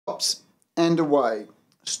And away.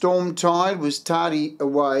 Storm Tide was tardy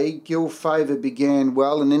away. Gill Favour began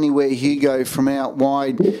well, and Anywhere Hugo from out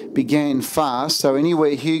wide began fast. So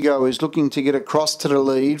Anywhere Hugo is looking to get across to the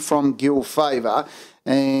lead from Gill Favour,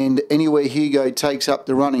 and Anywhere Hugo takes up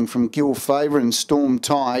the running from Gill Favour, and Storm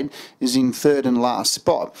Tide is in third and last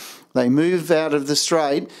spot. They move out of the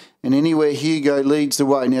straight, and Anywhere Hugo leads the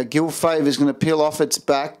way. Now, Gill Favour is going to peel off its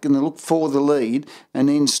back and look for the lead, and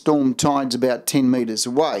then Storm Tide's about 10 metres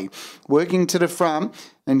away. Working to the front,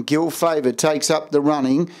 and Gill Favour takes up the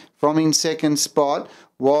running from in second spot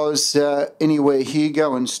was Anywhere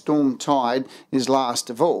Hugo, and Storm Tide is last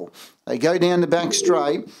of all. They go down the back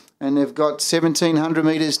straight, and they've got 1,700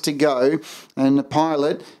 metres to go, and the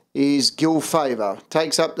pilot is Gill Favour.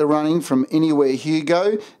 Takes up the running from Anywhere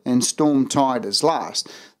Hugo, and Storm Tide is last.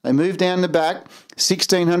 They move down the back,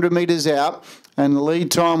 1,600 metres out, and the lead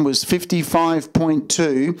time was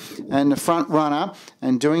 55.2, and the front runner,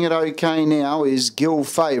 and doing it okay now, is Gill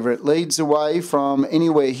Favour. It leads away from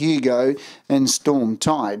Anywhere Hugo and Storm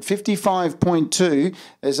Tide. 55.2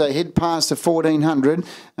 as they head past the 1,400,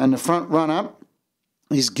 and the front runner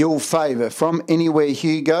is Gill Favour from Anywhere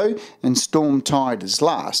Hugo, and Storm Tide is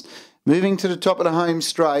last. Moving to the top of the home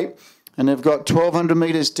straight, and they've got 1,200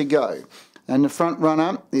 metres to go. And the front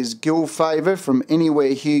runner is Gill Favour from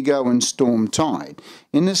Anywhere Hugo and Storm Tide.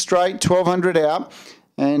 In the straight, 1,200 out,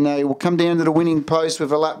 and they will come down to the winning post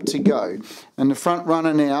with a lap to go. And the front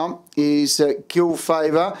runner now is Gill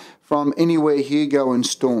Favour from Anywhere Hugo and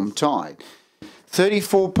Storm Tide.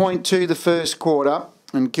 34.2 the first quarter,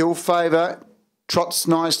 and Gill Favour trots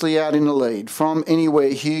nicely out in the lead from Anywhere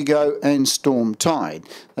Hugo and Storm Tide.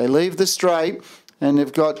 They leave the straight, and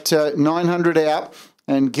they've got 900 out,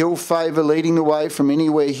 and Gill Favour leading the way from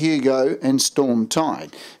Anywhere Hugo and Storm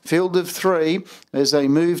Tide. Field of three as they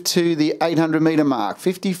move to the 800 metre mark.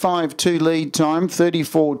 55.2 lead time,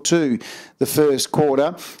 34.2 the first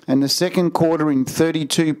quarter, and the second quarter in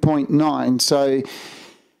 32.9. So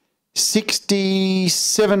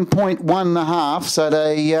 67.1 and a half, so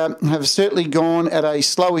they have certainly gone at a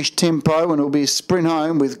slowish tempo, and it'll be a sprint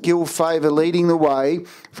home with Gill Favour leading the way.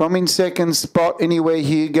 From in second spot, Anywhere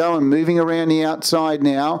Hugo, and moving around the outside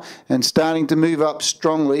now and starting to move up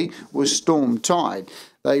strongly was Storm Tide.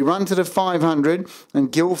 They run to the 500, and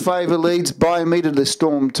Gill Favour leads by a metre to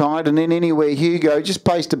Storm Tide, and then Anywhere Hugo just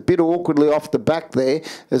paced a bit awkwardly off the back there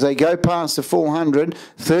as they go past the 400,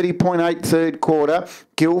 30.8 third quarter.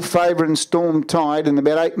 Gill Favour and Storm Tide, and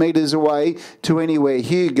about 8 metres away to Anywhere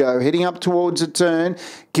Hugo. Heading up towards a turn,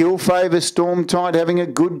 Gill Favour, Storm Tide having a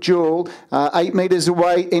good duel. 8 metres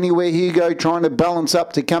away, Anywhere Hugo trying to balance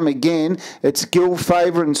up to come again. It's Gill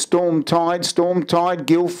Favour and Storm Tide,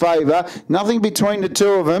 Gill Favour. Nothing between the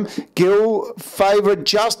two of them. Gill Favour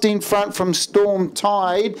just in front from Storm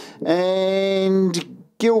Tide, and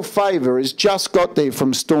Gill Favour has just got there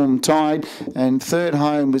from Storm Tide, and third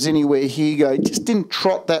home was Anywhere Hugo. Just didn't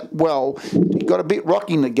trot that well. He got a bit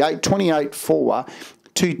rocky in the gate, 28.4,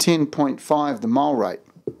 210.5 the mile rate.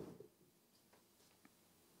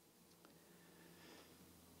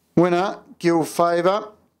 Winner, Gill Favour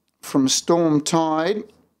from Storm Tide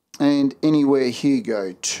and Anywhere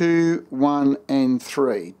Hugo. 2, 1 and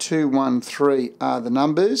 3. 2, 1, 3 are the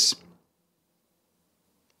numbers.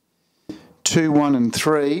 2, 1 and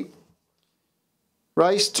 3.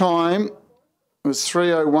 Race time was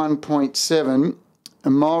 3:01.7, a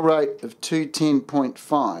mile rate of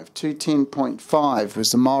 210.5. 210.5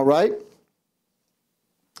 was the mile rate.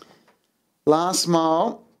 Last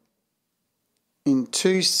mile in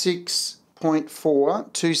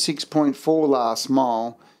 26.4 last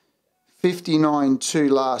mile, 59.2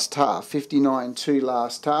 last half, 59.2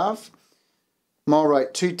 last half. Mile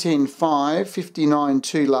rate 210.5,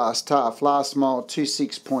 59.2 last half. Last mile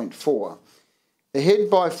 26.4. Ahead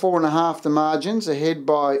by 4.5 the margins, ahead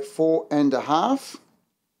by 4.5.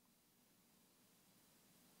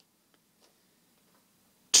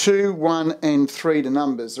 2, 1 and 3 the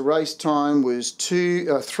numbers. The race time was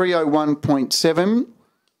 3:01.7,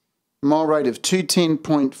 mile rate of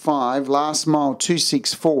 210.5, last mile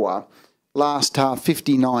 264, last half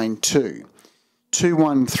 59.2.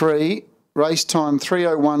 2:13. Race time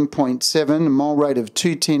 3:01.7, mile rate of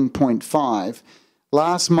 210.5,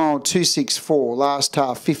 last mile 264, last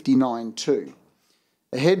half 59.2.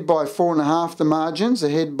 Ahead by 4.5 the margins,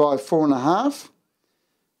 ahead by 4.5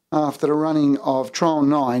 after the running of trial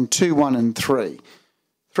 9, 2, 1 and 3.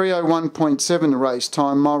 3:01.7 the race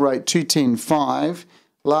time, mile rate 210.5,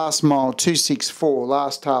 last mile 264,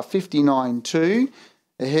 last half 59.2.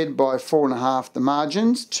 Ahead by 4.5 the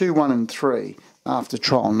margins, 2, 1 and 3 after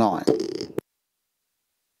trial 9.